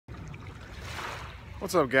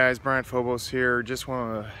What's up guys, Brian Phobos here. Just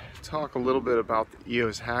want to talk a little bit about the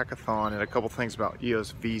EOS hackathon and a couple things about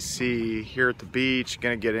EOS VC here at the beach.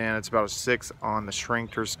 Gonna get in, it's about a 6 on the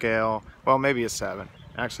Schrinkter scale. Well, maybe a 7.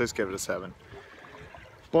 Actually, let's give it a 7.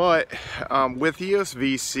 But with EOS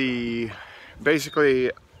VC,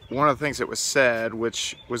 basically one of the things that was said,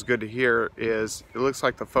 which was good to hear, is it looks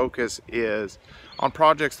like the focus is on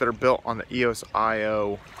projects that are built on the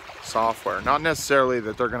EOSIO software. Not necessarily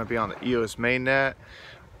that they're going to be on the EOS mainnet.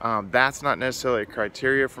 That's not necessarily a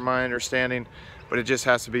criteria from my understanding, but it just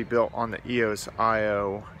has to be built on the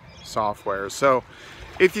EOSIO software. So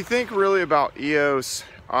if you think really about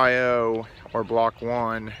EOSIO or Block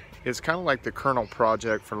 1, it's kind of like the kernel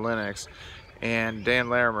project for Linux, and Dan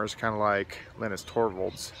Larimer is kind of like Linus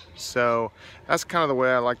Torvalds. So that's kind of the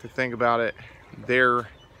way I like to think about it. They're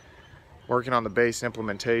working on the base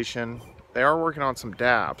implementation. They are working on some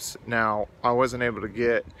dApps. Now, I wasn't able to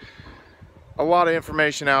get a lot of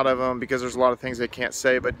information out of them because there's a lot of things they can't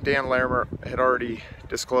say, but Dan Larimer had already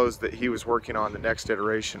disclosed that he was working on the next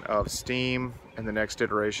iteration of Steam and the next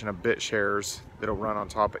iteration of BitShares that'll run on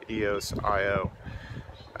top of EOSIO.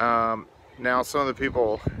 Now, some of the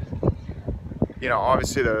people, you know,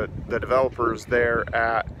 obviously the developers there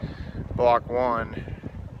at Block 1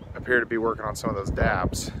 appear to be working on some of those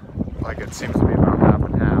dApps. Like, it seems to be about half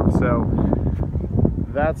and half. So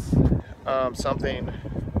that's something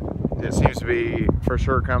that seems to be for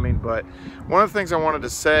sure coming. But one of the things I wanted to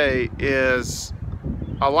say is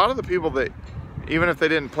a lot of the people that, even if they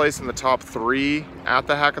didn't place in the top 3 at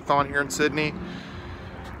the hackathon here in Sydney,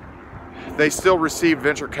 they still received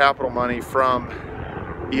venture capital money from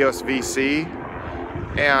EOS VC.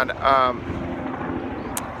 And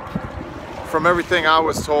from everything I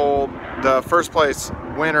was told, the first place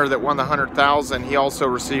winner that won the $100,000, he also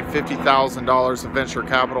received $50,000 of venture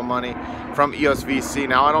capital money from EOS VC.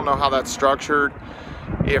 Now, I don't know how that's structured,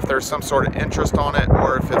 if there's some sort of interest on it,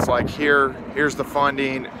 or if it's like, here's the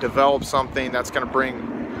funding, develop something that's going to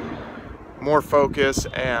bring more focus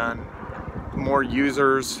and more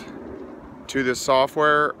users to this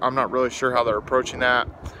software. I'm not really sure how they're approaching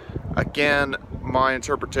that. Again, my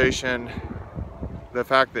interpretation, the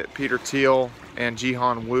fact that Peter Thiel and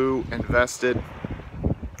Jihan Wu invested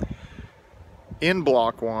in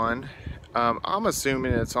Block 1, I'm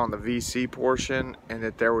assuming it's on the VC portion and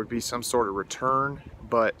that there would be some sort of return,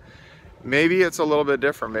 but maybe it's a little bit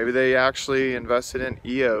different. Maybe they actually invested in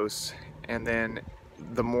EOS, and then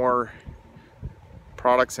the more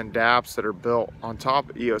products and dApps that are built on top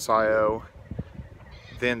of EOSIO,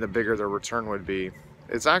 then the bigger their return would be.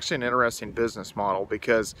 It's actually an interesting business model,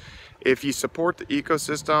 because if you support the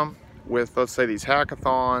ecosystem with, let's say, these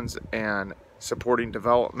hackathons and supporting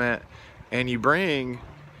development, and you bring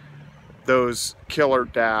those killer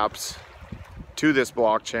dApps to this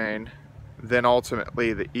blockchain, then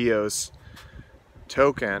ultimately the EOS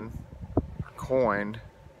token or coin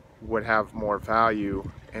would have more value,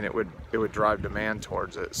 and it would drive demand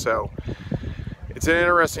towards it. So it's an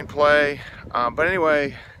interesting play. But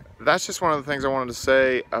anyway, that's just one of the things I wanted to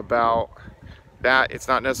say about that. It's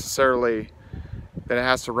not necessarily that it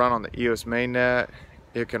has to run on the EOS mainnet.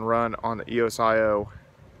 It can run on the EOSIO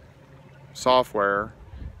software,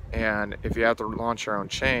 and if you have to launch your own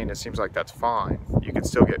chain, it seems like that's fine. You can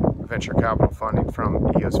still get venture capital funding from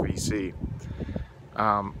EOS VC.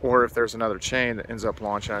 Or if there's another chain that ends up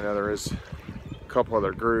launching, I know there is a couple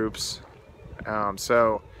other groups.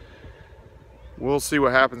 So we'll see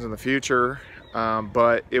what happens in the future.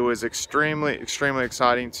 But it was extremely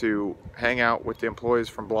exciting to hang out with the employees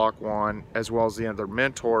from Block 1, as well as the other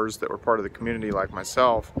mentors that were part of the community like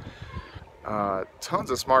myself. Tons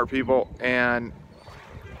of smart people, and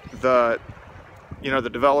the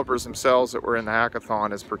developers themselves that were in the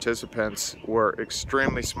hackathon as participants were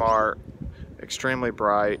extremely smart, extremely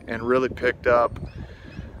bright, and really picked up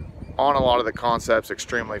on a lot of the concepts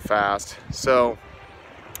extremely fast. So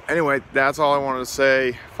anyway, that's all I wanted to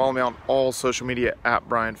say. Follow me on all social media at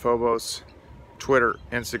Brian Phobos, Twitter,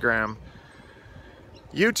 Instagram,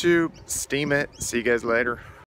 YouTube, Steam it. See you guys later.